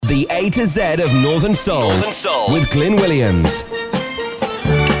The A to Z of Northern Soul, with Glyn Williams.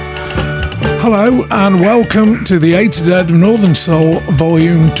 Hello and welcome to the A to Z of Northern Soul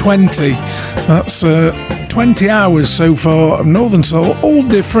Volume 20. That's 20 hours so far of Northern Soul, all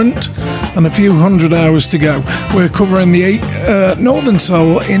different, and a few hundred hours to go. We're covering the Northern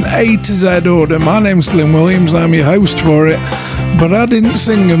Soul in A to Z order. My name's Glyn Williams, I'm your host for it, but I didn't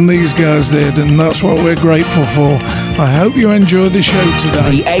sing them, these guys did, and that's what we're grateful for. I hope you enjoy the show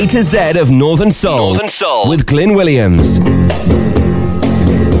today. The A to Z of Northern Soul, with Glyn Williams.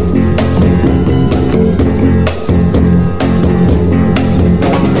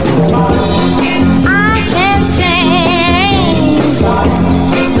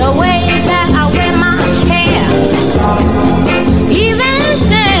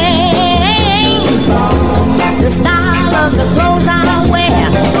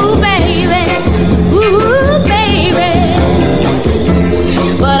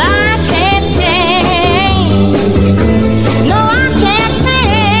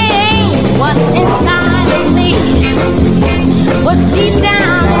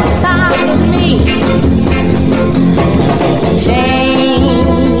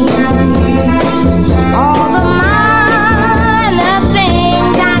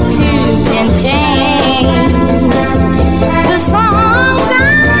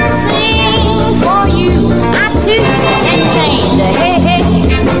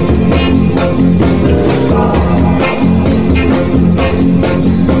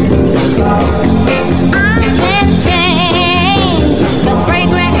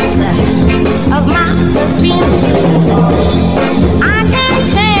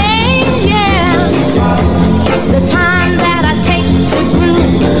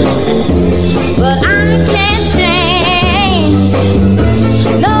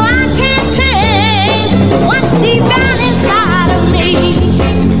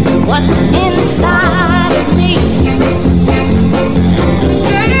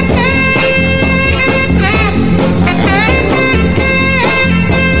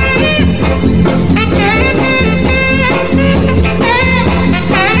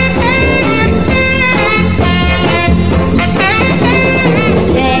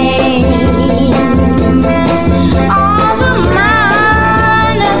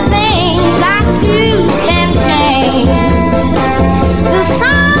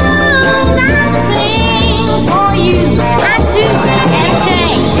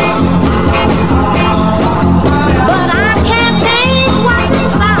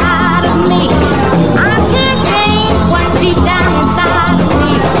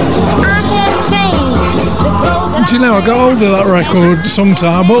 I got hold of that record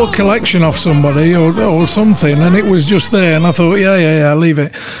sometime. I bought a collection off somebody or something, and it was just there, and I thought, yeah, leave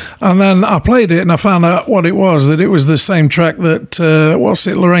it. And then I played it, and I found out what it was, that it was the same track that,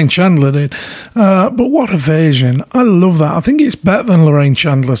 Lorraine Chandler did. But what a version. I love that. I think it's better than Lorraine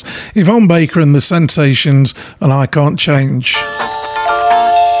Chandler's. Yvonne Baker and the Sensations, and I Can't Change.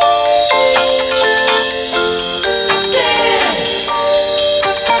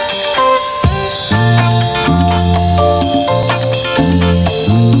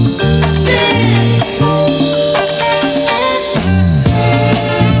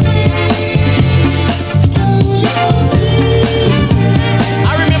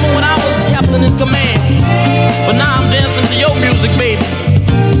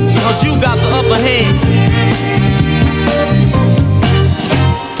 You got the upper hand.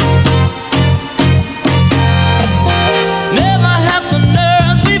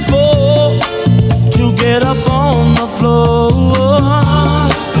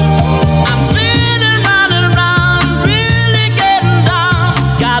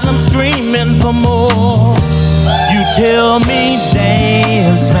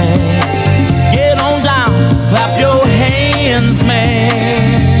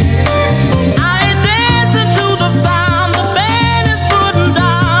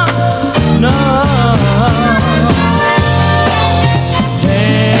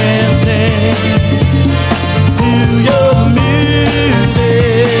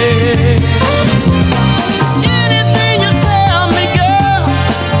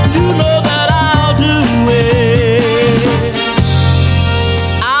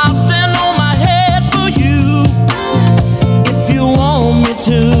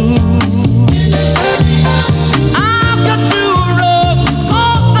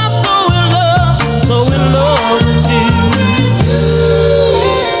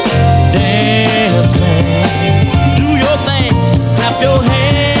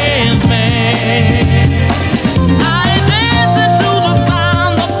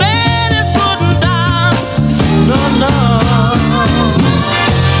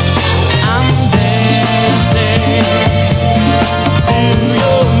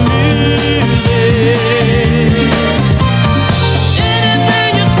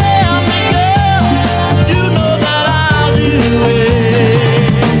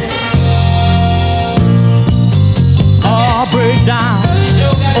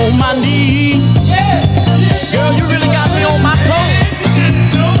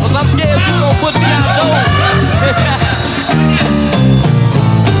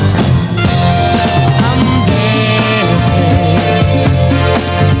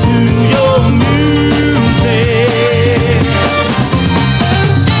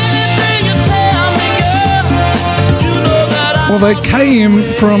 they came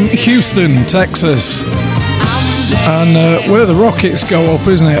from Houston, Texas. And where the rockets go up,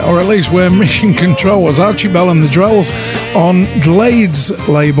 isn't it? Or at least where Mission Control was. Archie Bell and the Drells on Glade's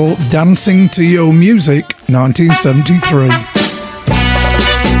label, Dancing to Your Music, 1973.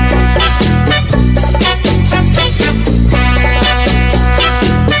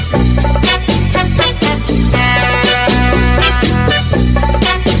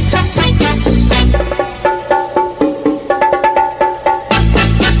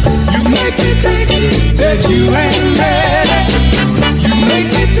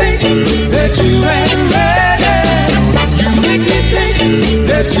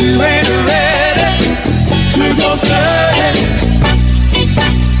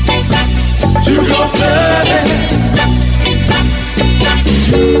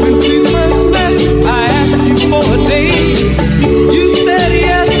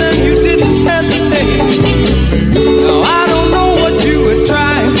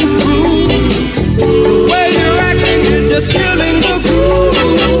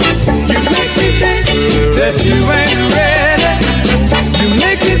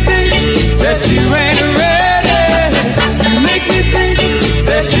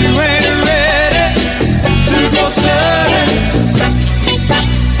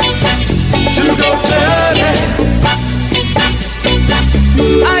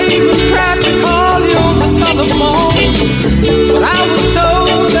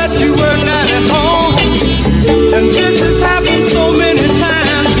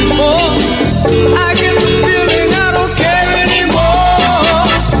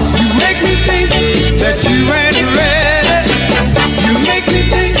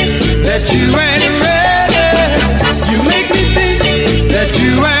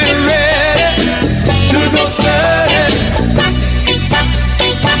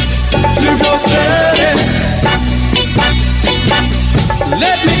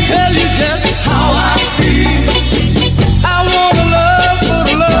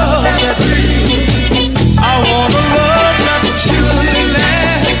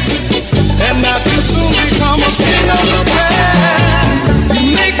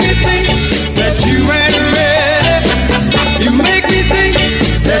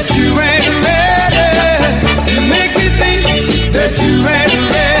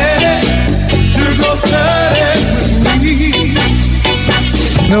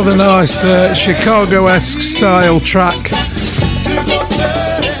 Another nice Chicago-esque style track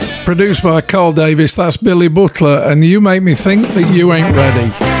produced by Carl Davis. That's Billy Butler, and You Make Me Think That You Ain't Ready.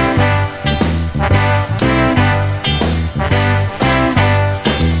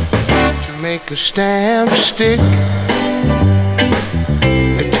 To make a stamp stick,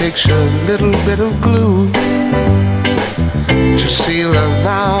 it takes a little bit of glue. To seal a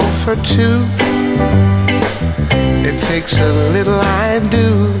vow for two, it takes a little I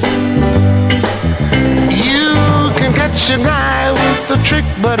do. You can catch a guy with the trick,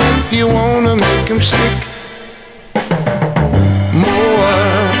 but if you wanna make him stick,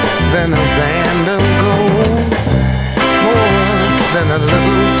 more than a band of gold, more than a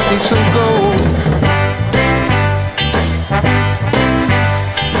little piece of gold.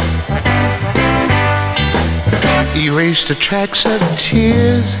 Erase the tracks of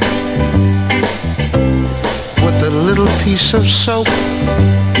tears with a little piece of soap.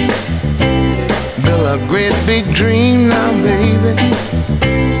 Build a great big dream now, baby,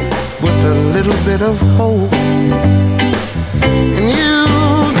 with a little bit of hope. And you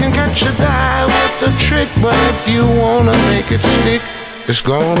can catch a guy with the trick, but if you wanna make it stick, it's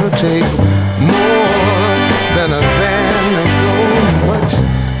gonna take more than a band of gold, much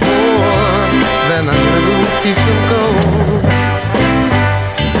more than a little piece of gold.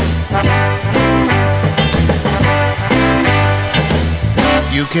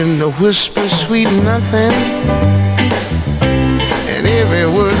 You can whisper sweet nothing, and every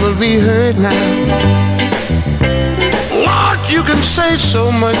word will be heard now. Lord, you can say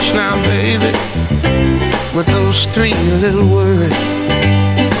so much now, baby, with those three little words.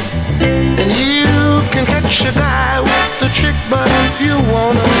 And you can catch a guy with the trick, but if you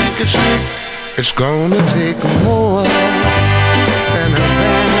wanna make it stick, it's gonna take more than a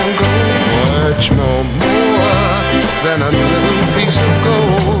band of gold, much more than a little piece of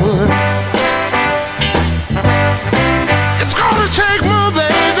gold. It's gonna take more,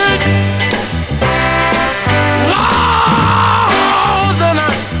 baby, more than a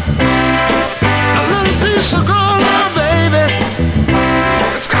little piece of gold, baby.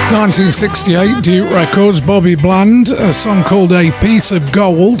 1968, Duke Records, Bobby Bland, a song called A Piece of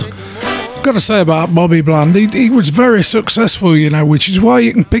Gold. Got to say about Bobby Bland, he was very successful, you know, which is why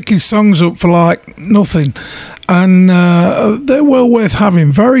you can pick his songs up for like nothing, and they're well worth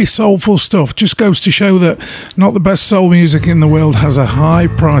having. Very soulful stuff. Just goes to show that not the best soul music in the world has a high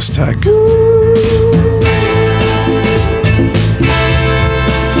price tag.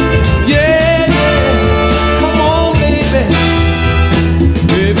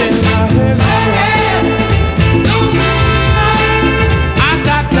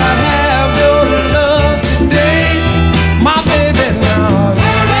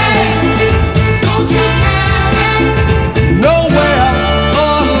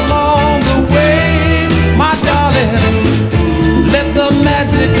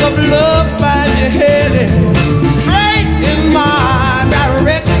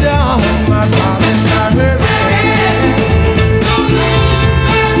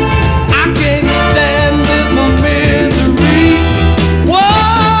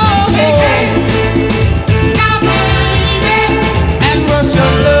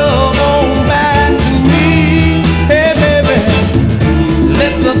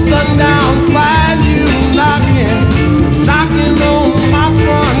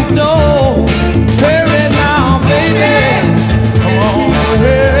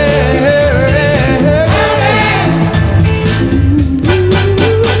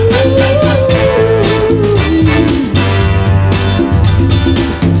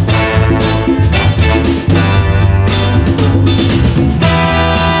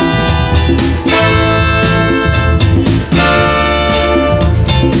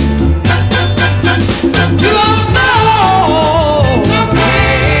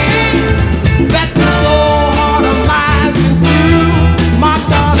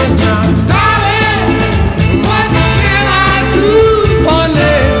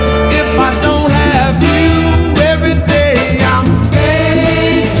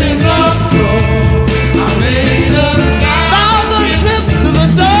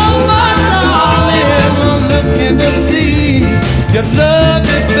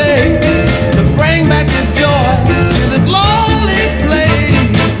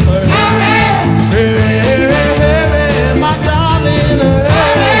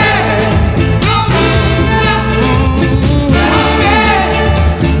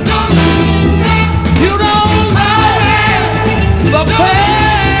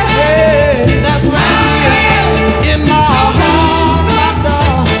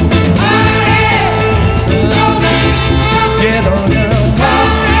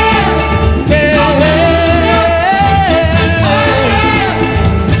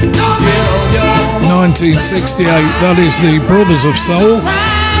 That is the Brothers of Soul,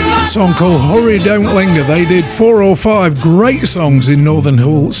 a song called Hurry Don't Linger. They did 4 or 5 great songs in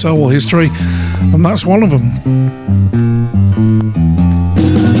Northern Soul history, and that's one of them.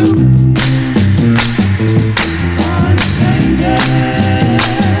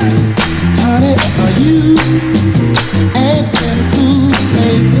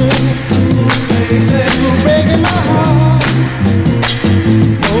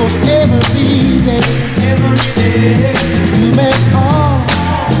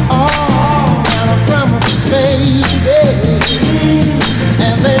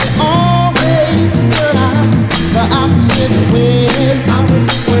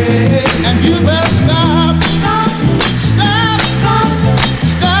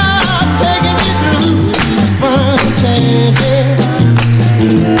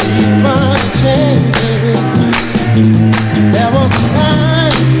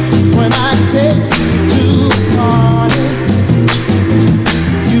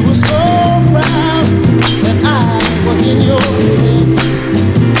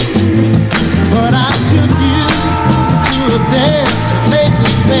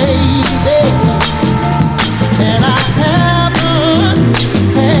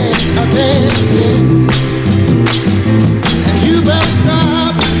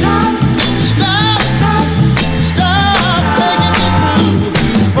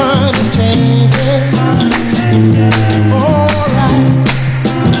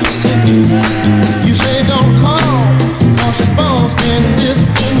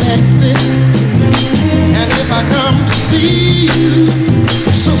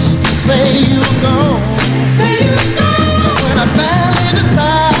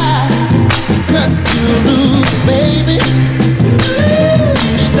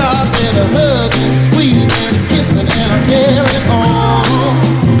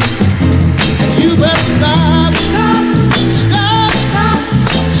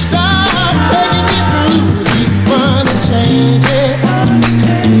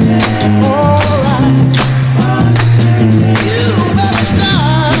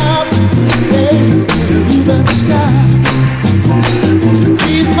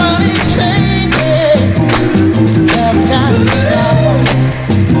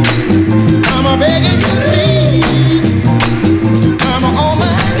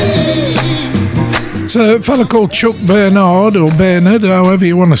 It's a fella called Chuck Bernard, or Bernard, however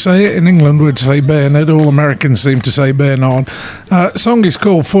you want to say it. In England we'd say Bernard, all Americans seem to say Bernard. Song is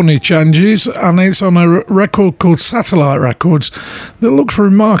called Funny Changes, and it's on a record called Satellite Records that looks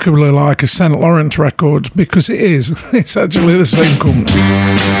remarkably like a St. Lawrence Records, because it is. It's actually the same company.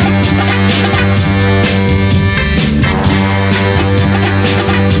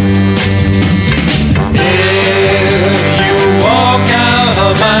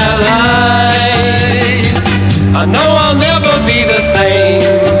 I know I'll never be the same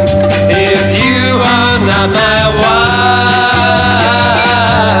if you are not my wife.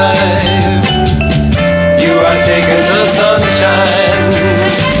 You are taking the sunshine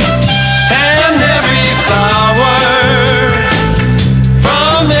and every flower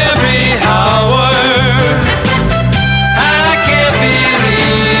from every hour. I can't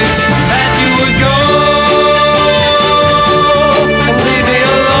believe that you would go and leave me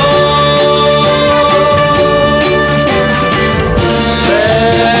alone.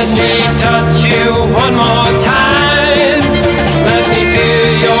 Let me touch you one more time. Let me feel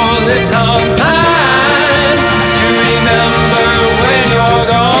your lips on mine to remember when you're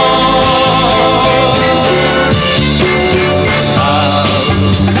gone. I'll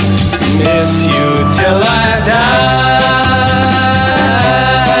miss you till I die.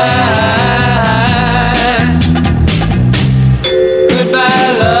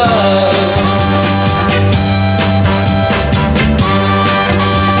 Goodbye, love.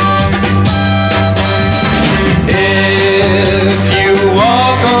 If you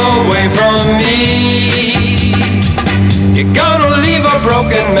walk away from me, you're gonna leave a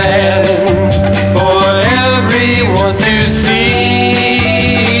broken man for everyone to see.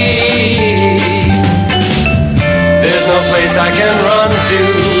 There's no place I can run to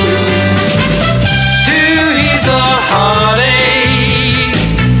ease the heartache,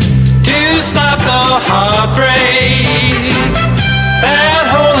 to stop the heartbreak that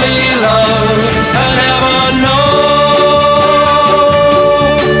only love can ever know.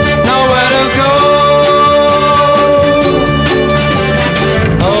 Nowhere to go.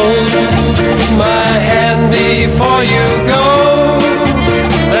 Hold my hand before you go.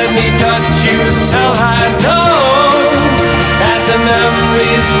 Let me touch you so I know that the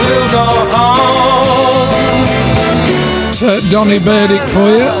memories will go home. It's Donny Burdick for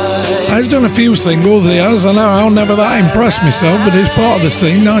you. He's done a few singles, he has. I know I'll never that impress myself, but it's part of the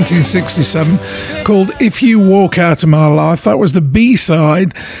scene, 1967, called If You Walk Out of My Life. That was the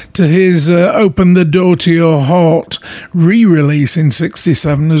B-side to his Open the Door to Your Heart re-release in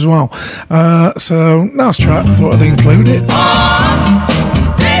 67 as well. So, nice track, thought I'd include it.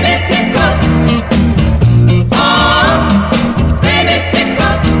 Baby, stick close. Baby, stick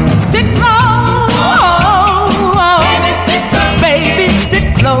close. Stick close. Baby, stick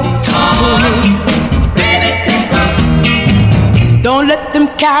close to me. Baby, stick close. Don't let them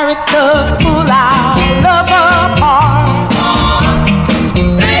characters pull our love apart.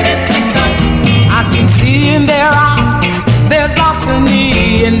 Baby, stick close. I can see in their eyes there's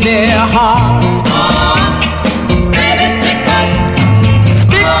larceny in their heart. Baby, stick close.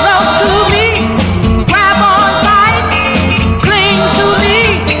 Stick close to me. Grab on tight. Cling to me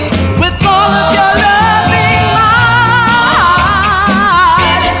with all of your loving might.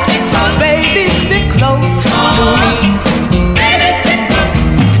 Baby, stick close to me. Baby, stick close.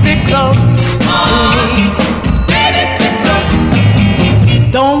 Stick close to me. Baby, stick close.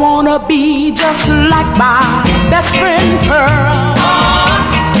 Don't wanna be just like my best friend Pearl.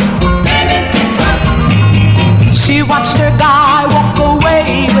 Baby, stick close. She watched her guy walk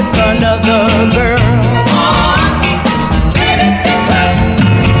away with another girl. Baby, stick close.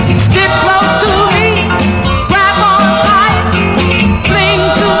 Stick close to me. Grab on tight. Cling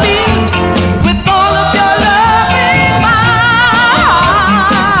to me with all of your loving might.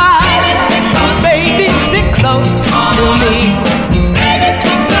 Baby, stick close to me. Baby,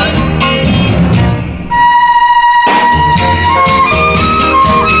 stick close.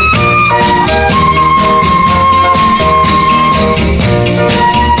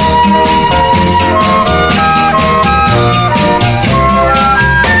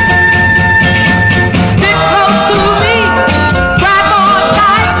 Stick close to me, grab on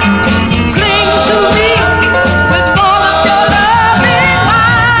tight, cling to me with all of your loving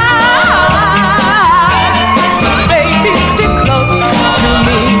might. Baby, stick close to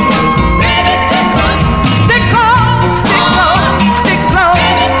me. Baby, stick close. Stick close, stick close, stick close.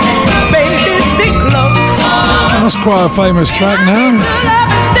 Baby, stick close. That's quite a famous track now.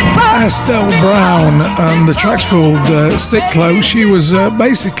 Estelle Brown, and the track's called Stick Close. She was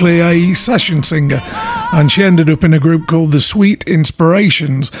basically a session singer, and she ended up in a group called the Sweet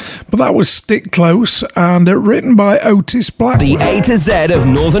Inspirations. But that was Stick Close, and written by Otis Blackwell. The A to Z of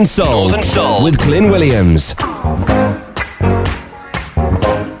Northern Soul, with Glyn Williams.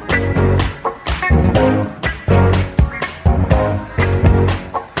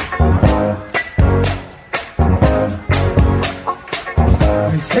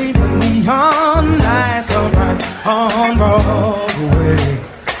 On Broadway,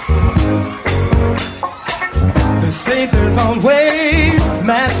 they say there's always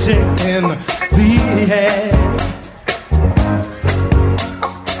magic in the air.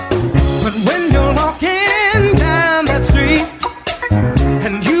 But when you're walking down that street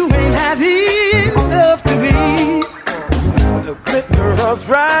and you ain't had enough to eat, the glitter rubs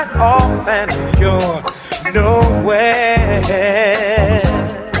right off and you're nowhere.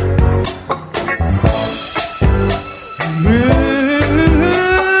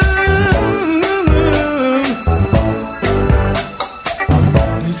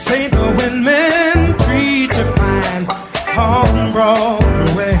 They say the women treat you fine on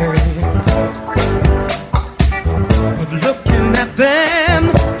Broadway, but looking at them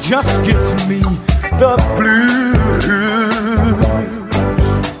just gives me the blues.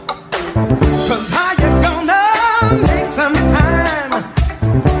 'Cause how you gonna make some time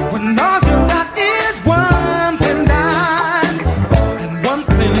when all you got is one thin dime, and one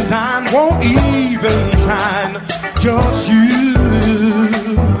thin dime won't even shine your shoes.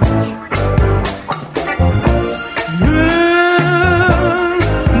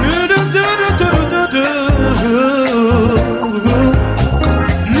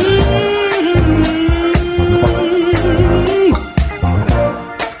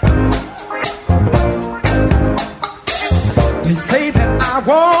 They say that I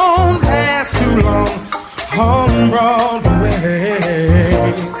won't last too long on Broadway.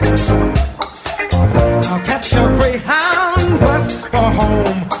 I'll catch a Greyhound bus for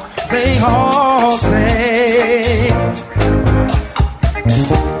home, they all say.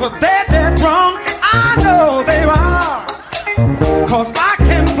 But they're dead wrong, I know they are, 'cause I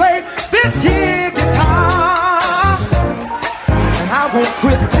can play this here guitar, and I won't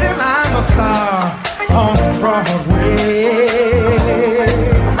quit till I'm a star on Broadway.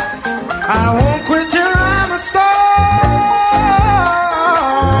 I won't quit till I'm a star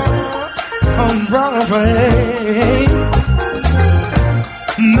on Broadway.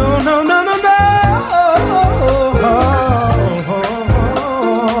 No, no, no, no, no.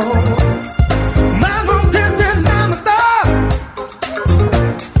 I won't quit till I'm a star,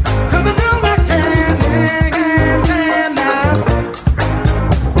 'cause I know I can now.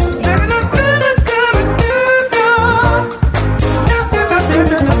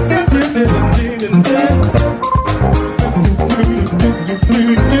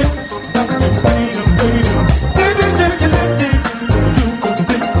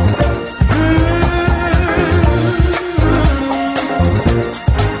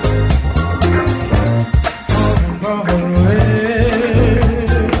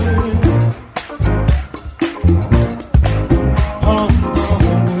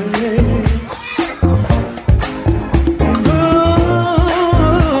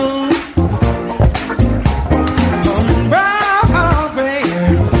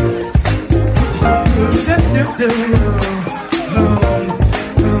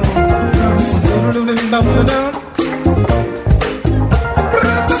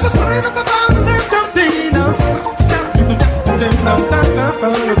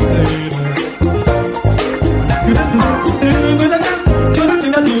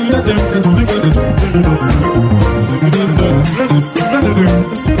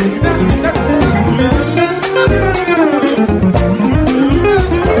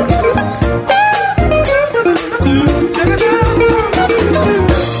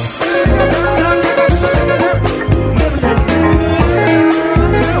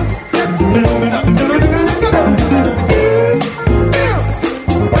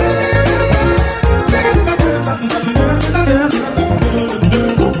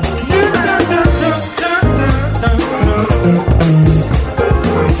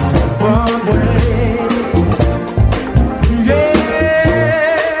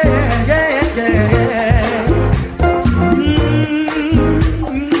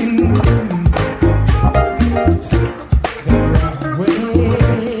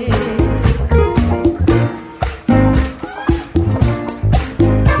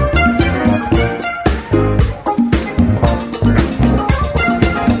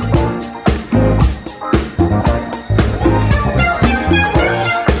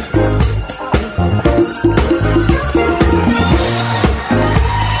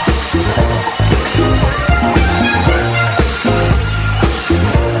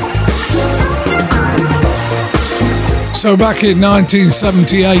 So back in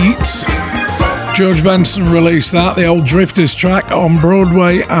 1978, George Benson released that, the old Drifters track, on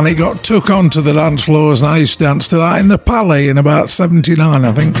Broadway, and it got took onto the dance floors, and I used to dance to that in the Palais in about 79,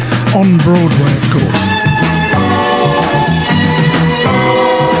 I think, on Broadway, of course.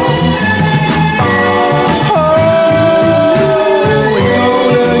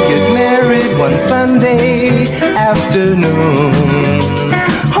 Sunday afternoon.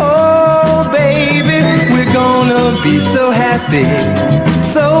 Oh, baby, we're gonna be so happy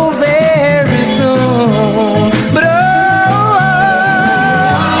so very soon. But oh,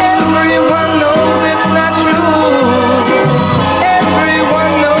 everyone knows it's not true.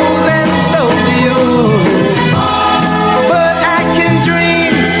 Everyone knows and so do you. But I can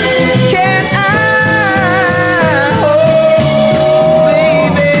dream, can't I? Oh,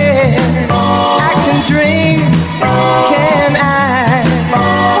 baby, dream, can I?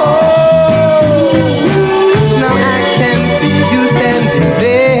 Oh, now I can see you standing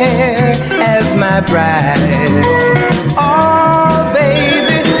there as my bride. Oh,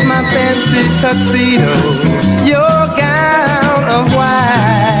 baby, my fancy tuxedo, your gown of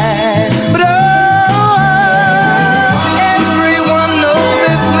white. But oh, everyone knows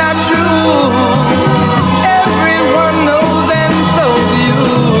it's not true. Everyone knows and so do you.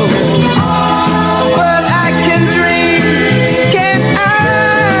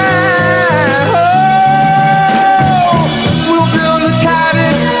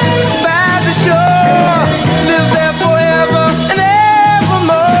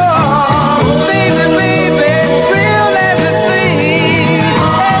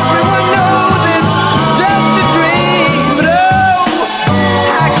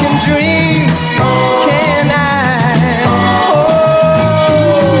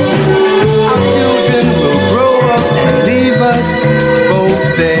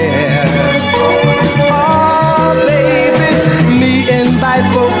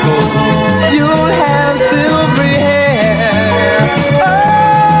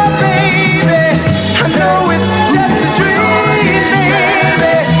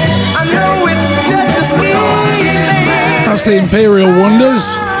 The Imperial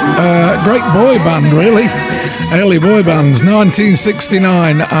Wonders, great boy band, really. Early boy bands,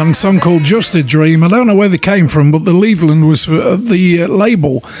 1969, and a song called Just a Dream. I don't know where they came from, but the label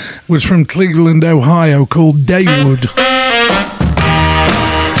was from Cleveland, Ohio, called Daywood.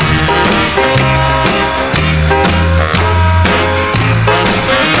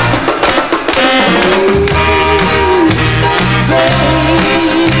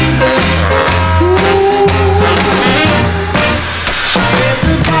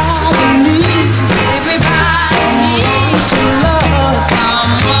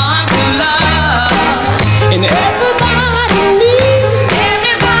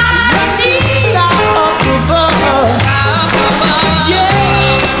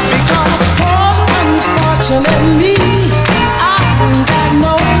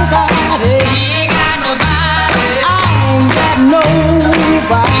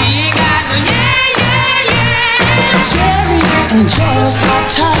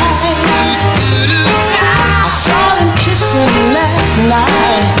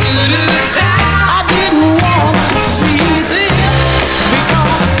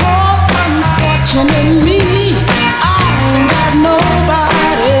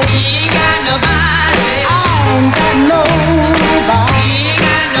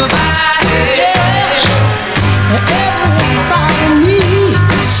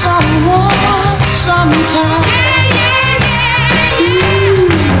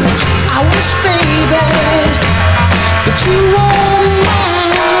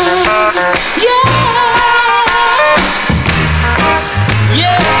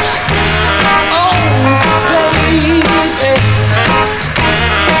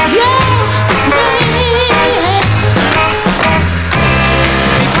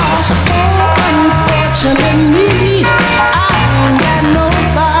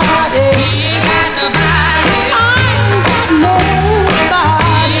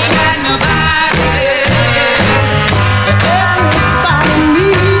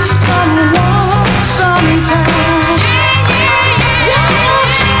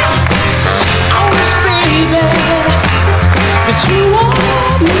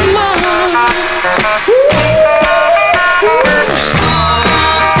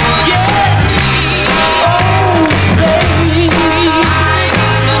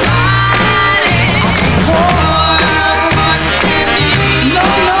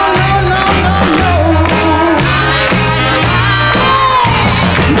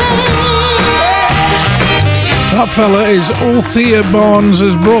 That fella is Althea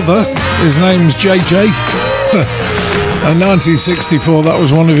Barnes' brother. His name's JJ. In 1964, that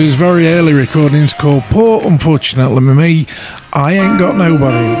was one of his very early recordings called Poor Unfortunately Me, I Ain't Got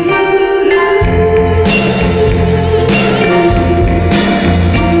Nobody.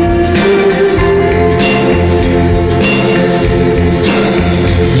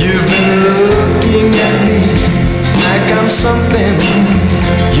 Something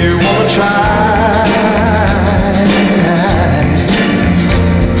you wanna try.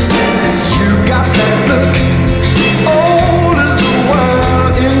 You got that look, old as the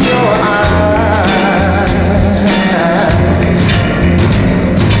world in your eye.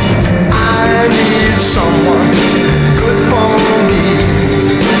 I need someone good for me.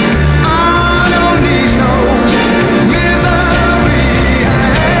 I don't need no misery.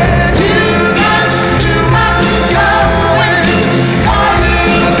 And you got too much going.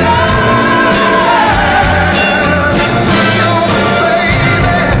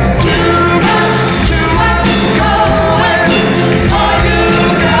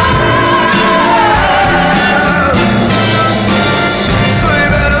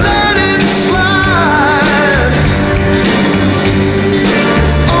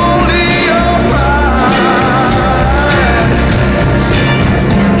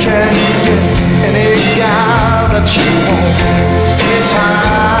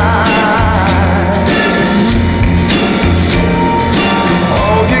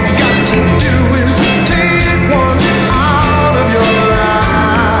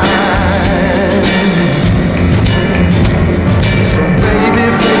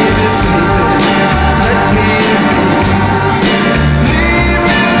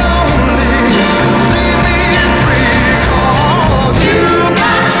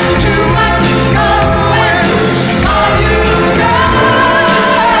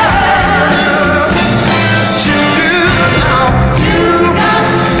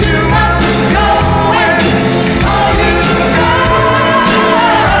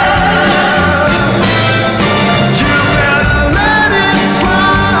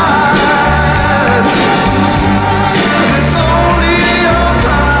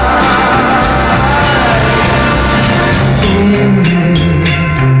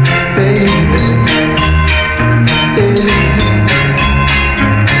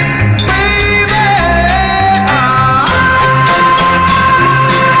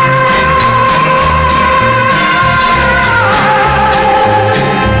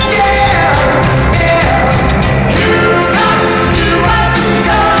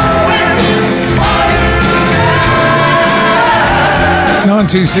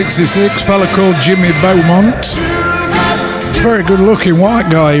 ...1966, fella called Jimmy Beaumont. Very good looking white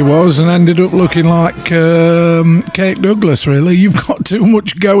guy he was, and ended up looking like Kate Douglas, really. You've Got Too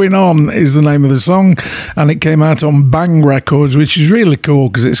Much Going On is the name of the song, and it came out on Bang Records, which is really cool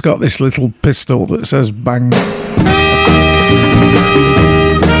because it's got this little pistol that says Bang.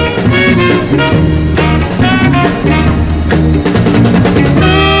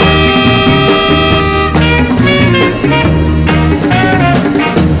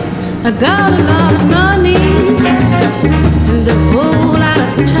 I got a lot of money and a whole lot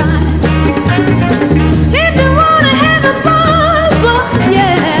of time. If you wanna have a ball, boy,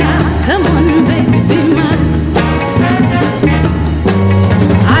 yeah, come on, baby, be mine.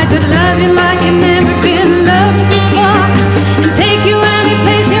 I could love you like you've never been loved before, and take you any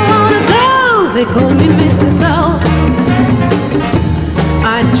place you wanna go. They call me Mrs. O.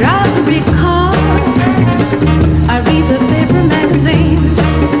 I drive a big car, I read the paper magazine.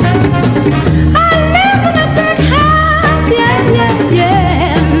 I live in a big house, yeah, yeah,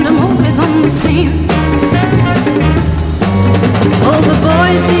 yeah, and I'm always on the scene. All the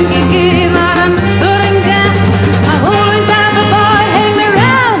boys seem to give out, I'm putting down. I always have a boy hanging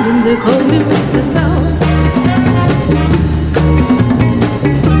around, and they call me Mrs. O.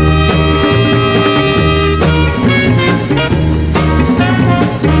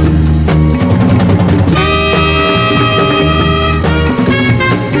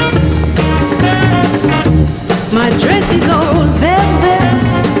 My dress is all velvet,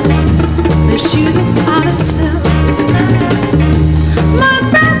 my shoes is powder silk. My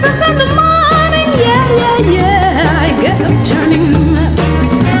breakfast in the morning, yeah, yeah, yeah, I get up turning them up.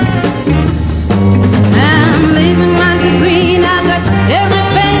 I'm living like a queen, I got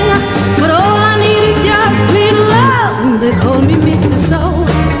everything, but all I need is your sweet love, and they call me Mrs. O.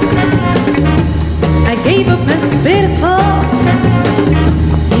 I gave up as beautiful,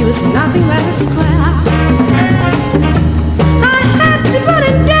 he was nothing but a square. To put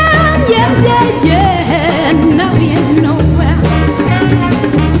it down, yeah, yeah, yeah, now we ain't nowhere.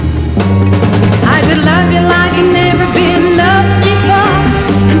 I could love you like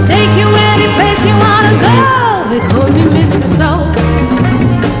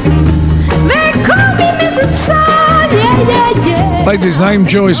lady's name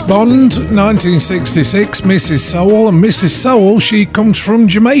Joyce Bond, 1966, Mrs. Soul. And Mrs. Soul, she comes from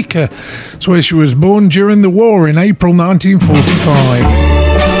Jamaica. It's where she was born during the war in April 1945.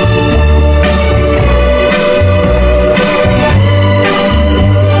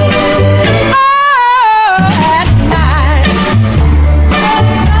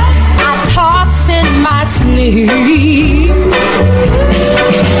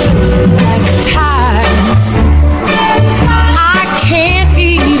 At times I can't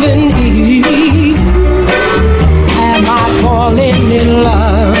even eat. Am I falling in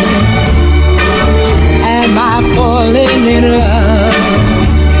love? Am I falling in love?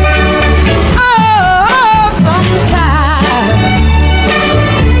 Oh, sometimes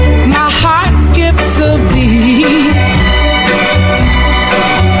my heart skips a beat.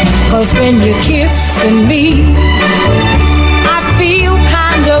 'Cause when you're kissing me, I feel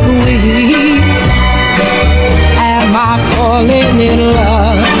kind of weak. Am I falling in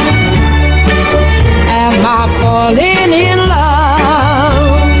love? Am I falling in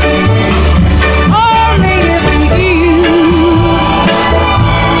love? Only if you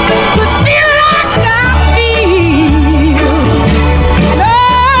could feel like I feel, and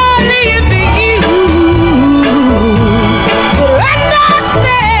only if you could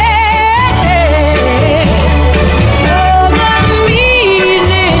understand the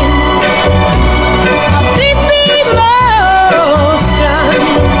meaning of deep emotion.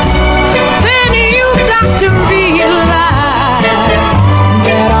 Then you've got to realize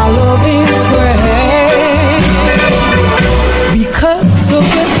that our love is great. Because of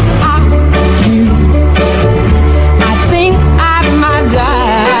without you, I think I might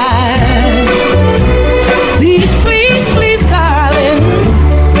die. Please, please, please, darling,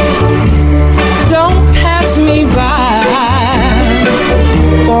 don't pass me by,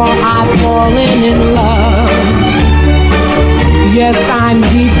 for I'm falling in love. Yes, I'm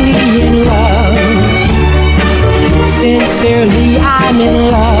deeply in love. Sincerely, I'm in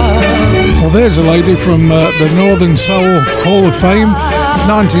love. Well, there's a lady from the Northern Soul Hall of Fame,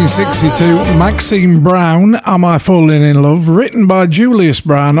 1962, Maxine Brown, Am I Falling in Love, written by Julius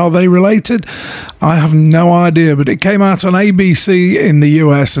Brown. Are they related? I have no idea, but it came out on ABC in the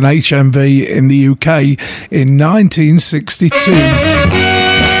US and HMV in the UK in 1962.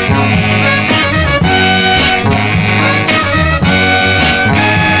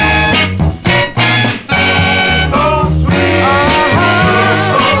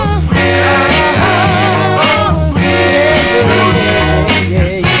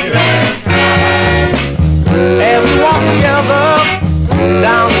 As we walk together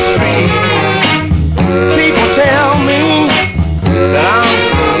down the street, people tell me that I'm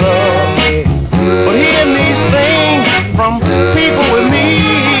so lovely. But hearing these things from people with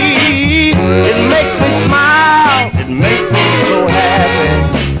me, it makes me smile, it makes me so happy.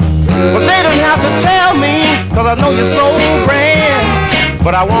 But they don't have to tell me, 'cause I know you're so grand.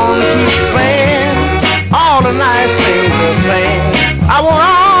 But I want to keep saying all the nice things you're saying. I want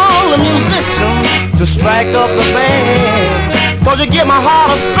all the musicians to strike up the band, 'cause you give my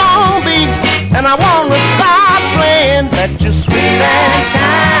heart a strong beat. And I want to start playing that you're sweet and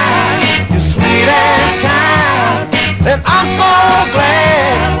kind, you're sweet and kind. And I'm so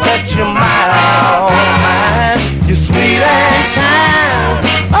glad that you're mine, all mine. You're sweet and kind.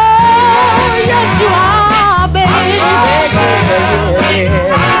 Oh, yes you are, baby.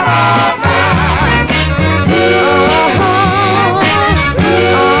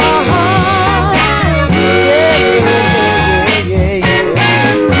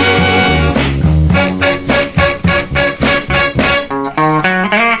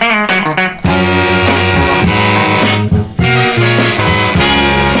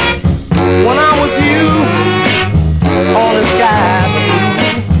 When I'm with you on the sky blue,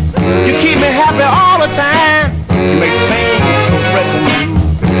 you keep me happy all the time. You make things so fresh and new.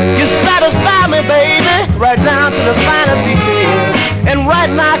 You satisfy me, baby, right down to the finest detail. And right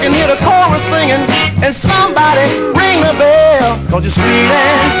now I can hear the chorus singing, and somebody ring the bell, 'cause you're sweet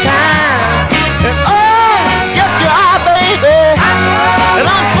and kind. And oh, yes you are, baby. And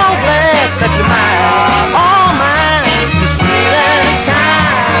I'm so glad that you're mine, all mine. You're sweet and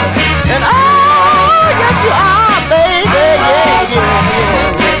kind. And oh, yes you are, baby. Yeah, yeah,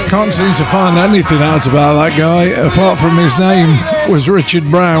 yeah. Can't seem to find anything out about that guy apart from his name was Richard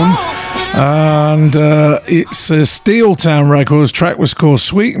Brown. And it's a Steel Town Records. Track was called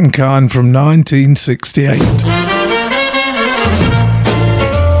Sweet and Kind from 1968.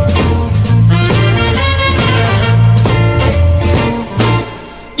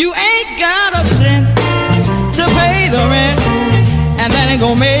 You ain't got a cent to pay the rent, and that ain't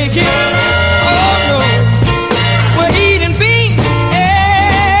gonna make it. Oh no, we're eating beans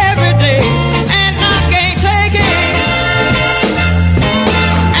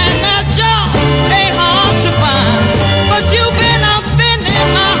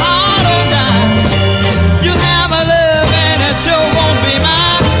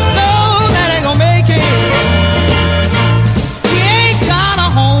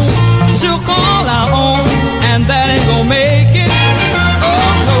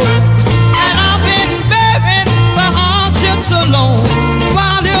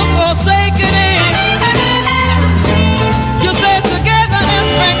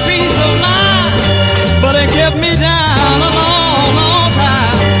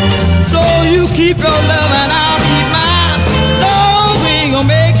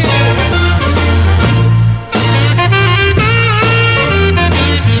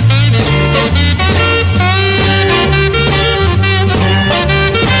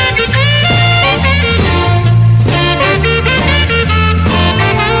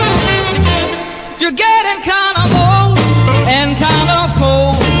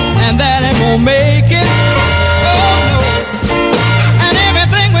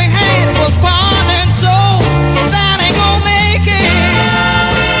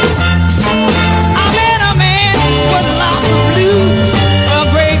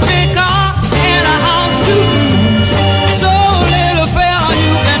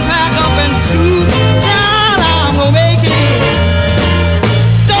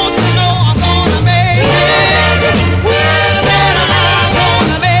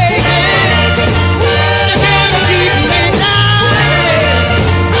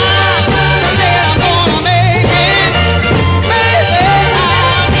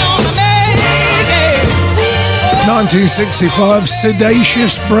 1965,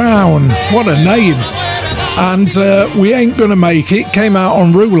 Sedacious Brown. What a name. And We Ain't Gonna Make It came out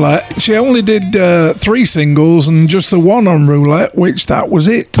on Roulette. She only did 3 singles and just the one on Roulette, which that was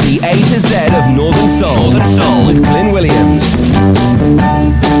it. The A to Z of Northern Soul, with Glyn Williams.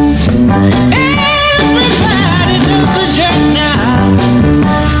 Everybody does the jack now,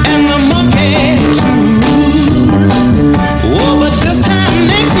 and the monkey too. Oh, but this time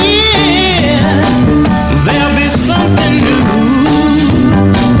next year, there'll be something new.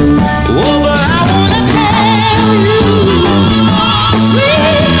 Oh, but I wanna tell you,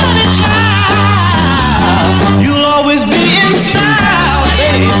 sweet honey child, you'll always be in style,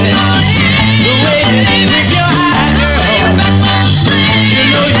 baby. The way you lick your eye, girl, you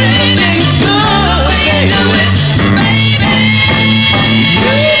know you're looking good, baby.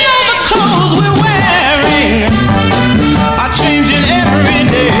 You know the clothes we're wearing are changing every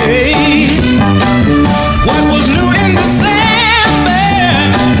day. What was new in December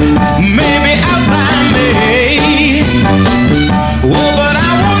may be out by May. Oh, but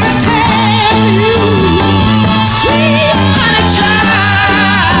I wanna tell you, sweet honey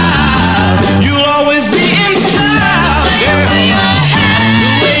child, you'll always be in style, girl. The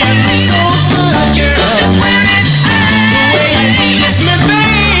way you look so good, girl. The way you kiss me,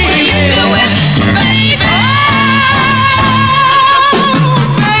 baby. Oh, baby.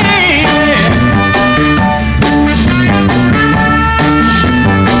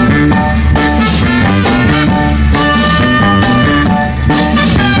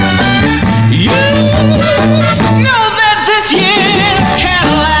 You know that this year's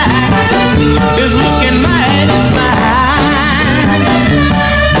Cadillac is looking mighty fine.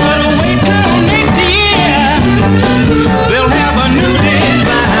 But wait till next year, they'll have a new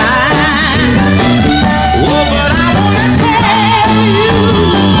design. Oh, but I wanna tell you,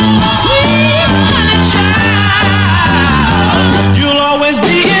 sweet honey child, you'll always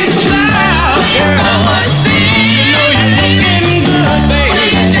be in style, girl. You know you're looking good,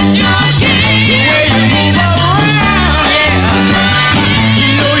 baby. The way you move around, yeah. You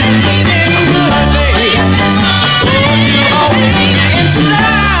know you're looking good, baby. Oh, you'll always be in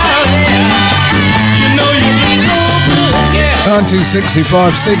style, yeah. You know you look so good, yeah.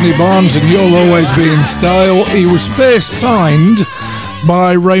 1965, Sydney Barnes and You'll Always Be in Style. He was first signed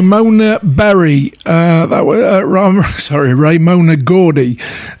by Ramona Berry. That was Ramona Gordy,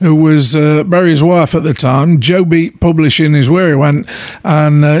 who was Berry's wife at the time. Joe Beat Publishing is where he went,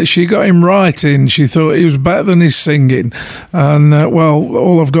 and she got him writing. She thought he was better than his singing, and well,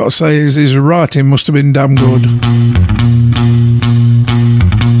 all I've got to say is his writing must have been damn good.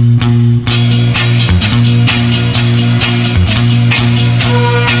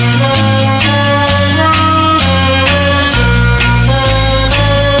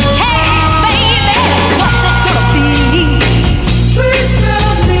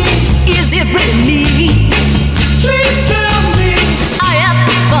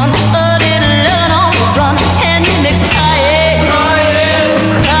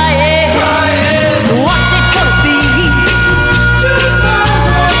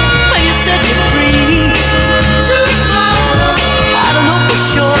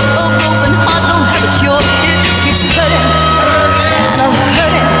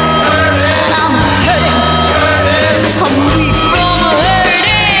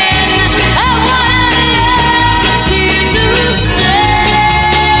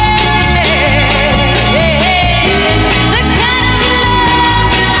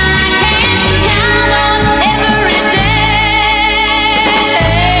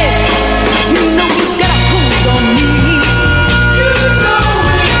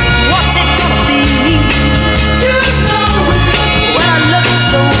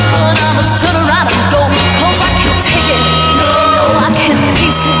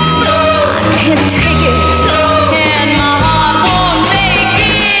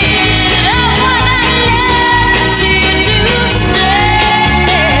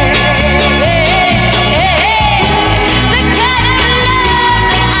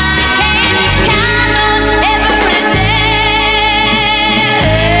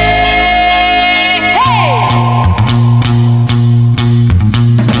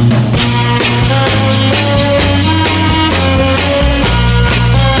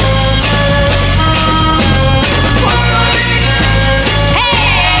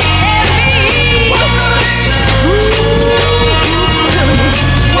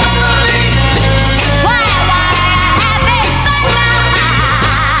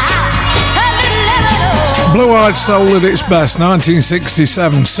 Certified Soul at its best,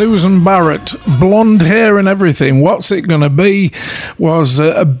 1967. Susan Barrett, Blonde Hair and Everything. What's It Gonna Be was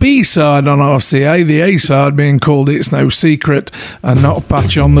a B-side on RCA, the A-side being called It's No Secret and Not a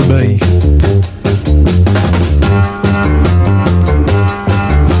Patch on the B.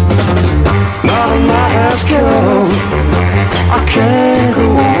 Now my has gone, I can't go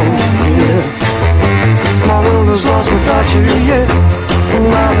on, yeah. My world is lost without you, yeah.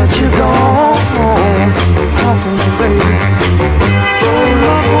 Now that you're gone, how can you, baby? Your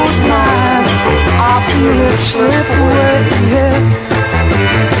love was mine, I feel it slip away, yeah.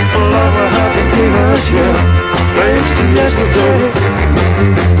 Love will have to give us, yeah. Thanks to yesterday.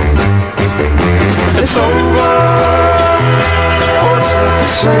 It's over, or it's not the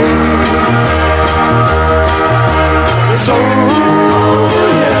same. It's over,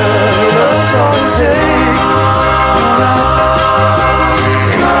 yeah, that's all it takes.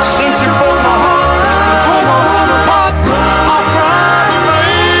 Since you broke my heart, pulled my heart apart, I'm crying,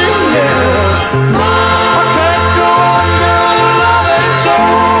 baby, yeah. I can't go on now, it's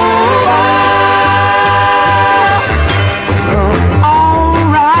over.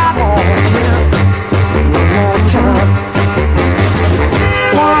 Alright, yeah, one more time.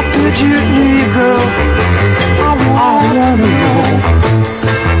 Why did you leave, girl? I wanna know.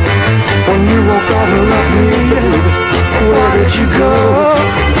 When you walked out and left me, baby, where did you go?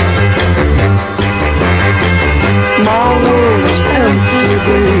 My world is empty,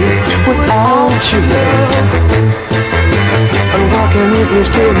 baby, without you, love. And why can't you please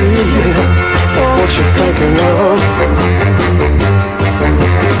tell me, yeah, what you're thinking of?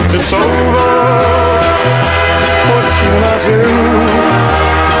 It's over, what can I do?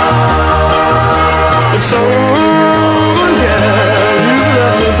 It's over, yeah, you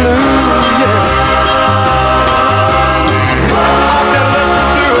left me blue, yeah. I can't let you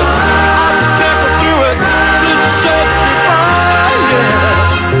do it, I just can't go through it. Since you said goodbye, yeah.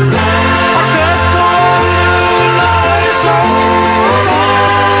 I can't go on now, it's over.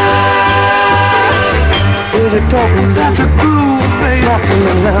 Is it talking? That's a groove, baby. Talk to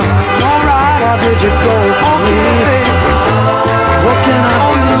me now. Alright, how did you go for me, baby? What can I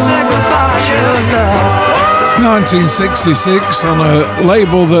do? Say goodbye to your love. 1966 on a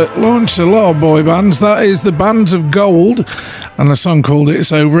label that launched a lot of boy bands, that is the Bands of Gold, and a song called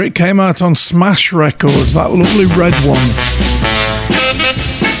It's Over. It came out on Smash Records, that lovely red one.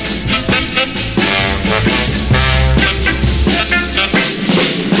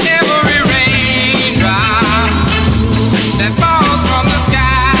 Every raindrop that falls from the sky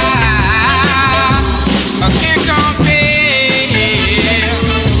can't compare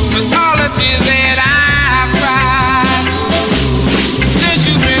with all the tears that I've cried since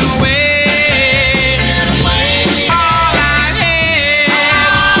you've been away. All I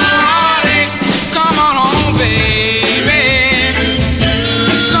have is heartaches. Come on home, baby.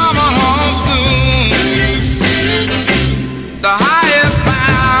 Come on home soon. The highest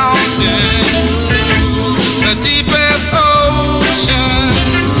mountain, the deepest ocean,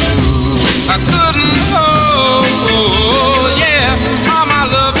 I couldn't hold, yeah, all my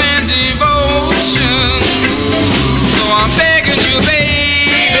love and devotion. So I'm begging you,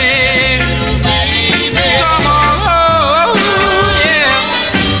 baby, come on home, yeah,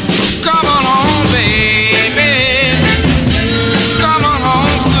 come on home, baby, come on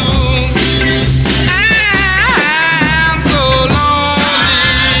home soon. I'm so lonely,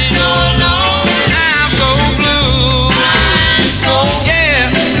 I'm so blue,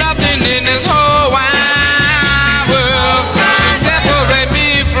 yeah, nothing in this whole wide world can separate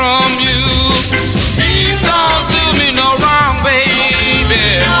me from you. Don't do me no wrong,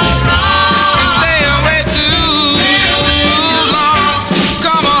 baby. Stay away too long.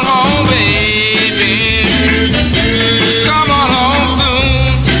 Come on home, baby. Come on home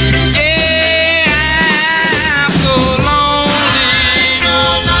soon. Yeah, I'm so lonely.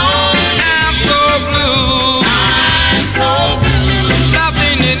 I'm so blue.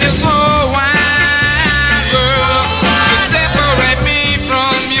 Nothing in this whole wide world can separate me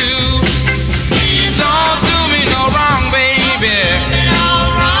from you. Don't do me no wrong, baby.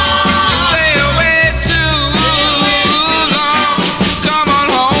 Stay away too long. Come on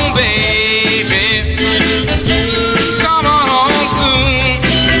home, baby. Come on home soon.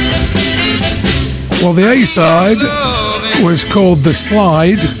 Well, the A-side was called The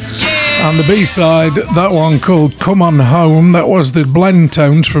Slide, and the B-side, that one called Come On Home, that was the Blend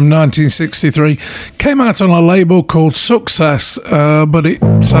Tones from 1963, came out on a label called Success, but it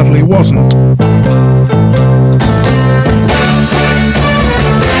sadly wasn't.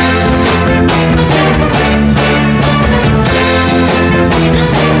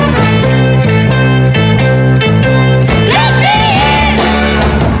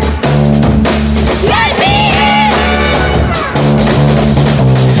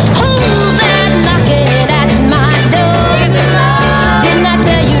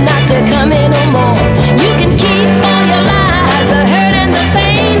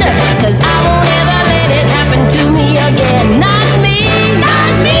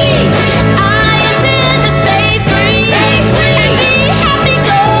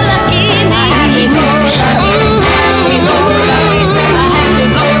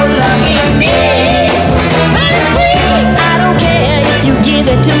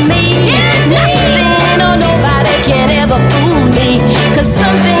 to me. Nothing or nobody can ever fool me. 'Cause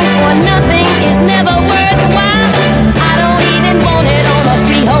something or nothing is never worthwhile. I don't even want it on a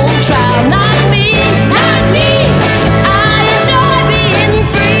free home trial. Not me, not me. I enjoy being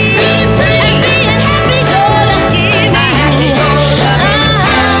free and being happy-go-lucky.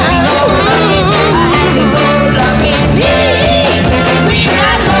 Happy-go-lucky me. We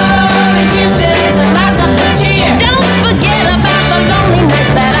got love and kisses and lots of good cheer. Don't forget about the loneliness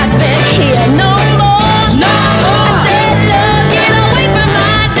that I spent here. No more, no more. I said, love, get away from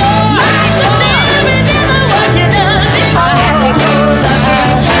my door. Just still remember what you done before. Happy-go-lucky,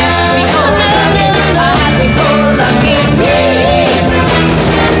 happy-go-lucky me.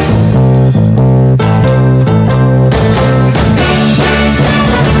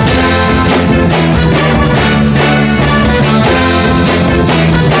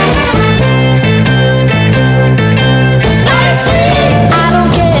 I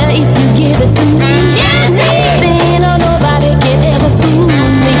don't care if you give it to me. Nothing or nobody can ever fool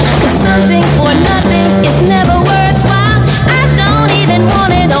me. 'Cause something for nothing is never worthwhile. I don't even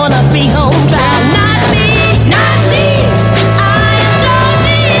want it on a free home trial. Not me, not me. I enjoy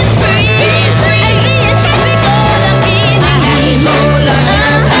being free and being happy-go-lucky.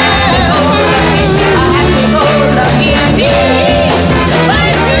 Happy-go-lucky me.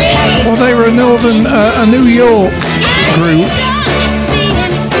 Well, they were a New York group,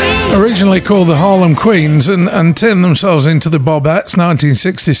 originally called the Harlem Queens, and turned themselves into the Bobettes,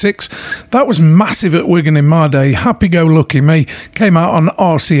 1966. That was massive at Wigan in my day. Happy Go Lucky Me came out on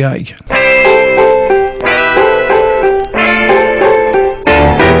RCA.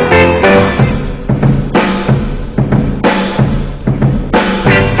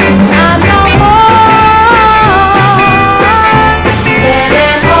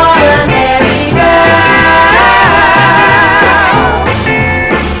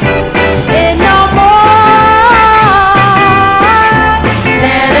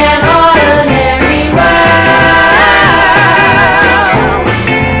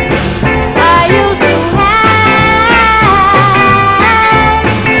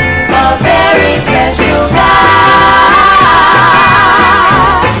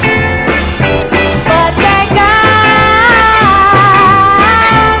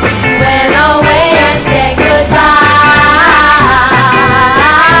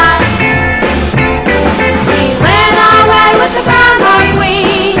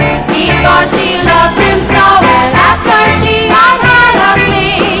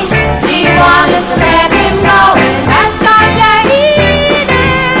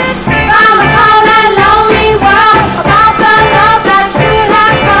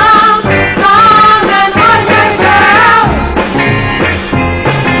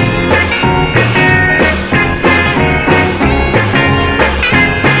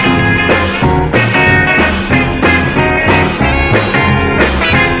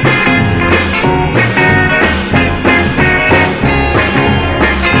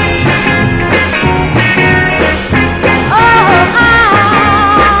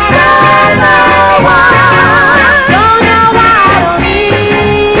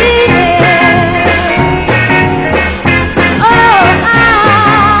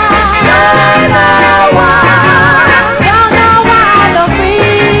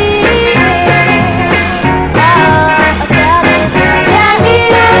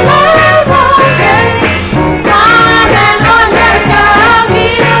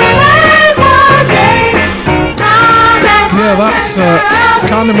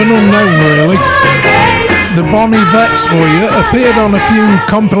 Kind of an unknown, really. The Bonnie Vets for you appeared on a few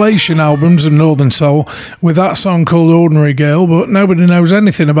compilation albums of Northern Soul with that song called Ordinary Girl, but nobody knows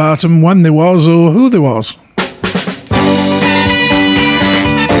anything about them, when they was or who they was.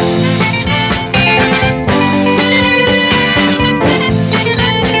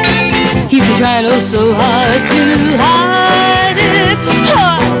 He's been trying oh so hard to hide it. Oh, I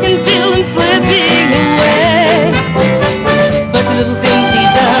can feel him slipping away. But the little things he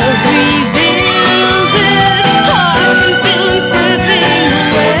does reveals it. Oh, I can feel him slipping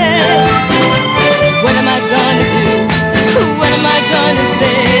away. What am I gonna do? What am I gonna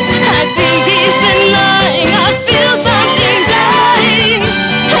say? I think he's been lying. I feel something dying,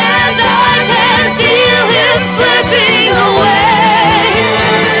 and I can feel him slipping away.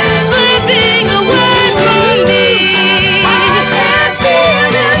 Slipping away from me. I can feel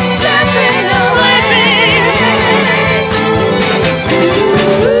him slipping away.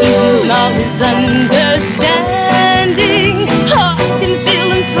 He's losing all his understanding. Oh, I can feel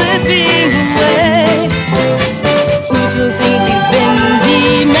him slipping away. Who's the things he's been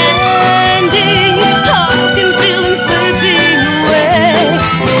demanding? Oh, I can feel him slipping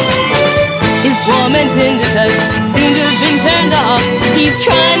away.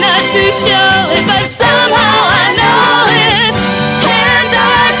 to show it, but somehow I know it, and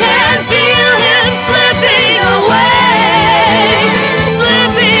I can feel him slipping away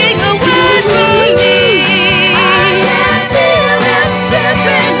from me. I can feel him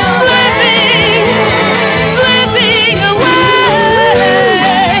slipping away.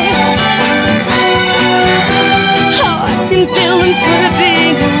 Oh, I can feel him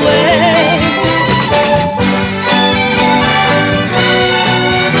slipping away.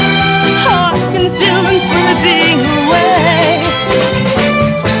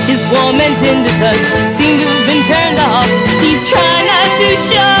 Warm and tender touch seem to have been turned off. He's trying not to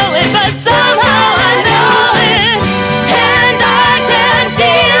show it, but somehow I know it, and I can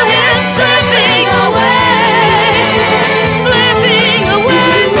feel him slipping away from me.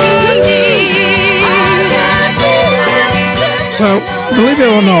 So, believe it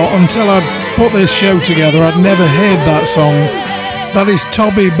or not, until I put this show together, I'd never heard that song. That is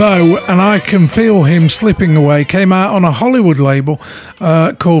Toby Bow, and I Can Feel Him Slipping Away. Came out on a Hollywood label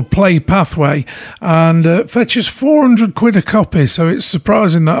called Play Pathway, and fetches £400 a copy, so it's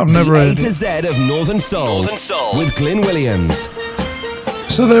surprising that I've never heard The A to it. Z of Northern Soul with Glyn Williams.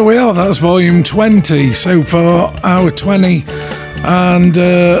 So there we are, that's volume 20, so far, hour 20. And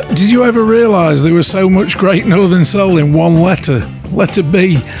did you ever realise there was so much great Northern Soul in one letter? Letter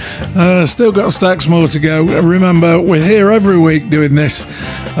B. Still got stacks more to go. Remember, we're here every week doing this.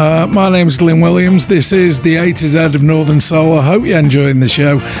 My name's Glyn Williams. This is the A to Z of Northern Soul. I hope you're enjoying the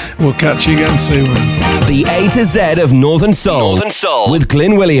show. We'll catch you again soon. The A to Z of Northern Soul with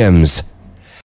Glyn Williams.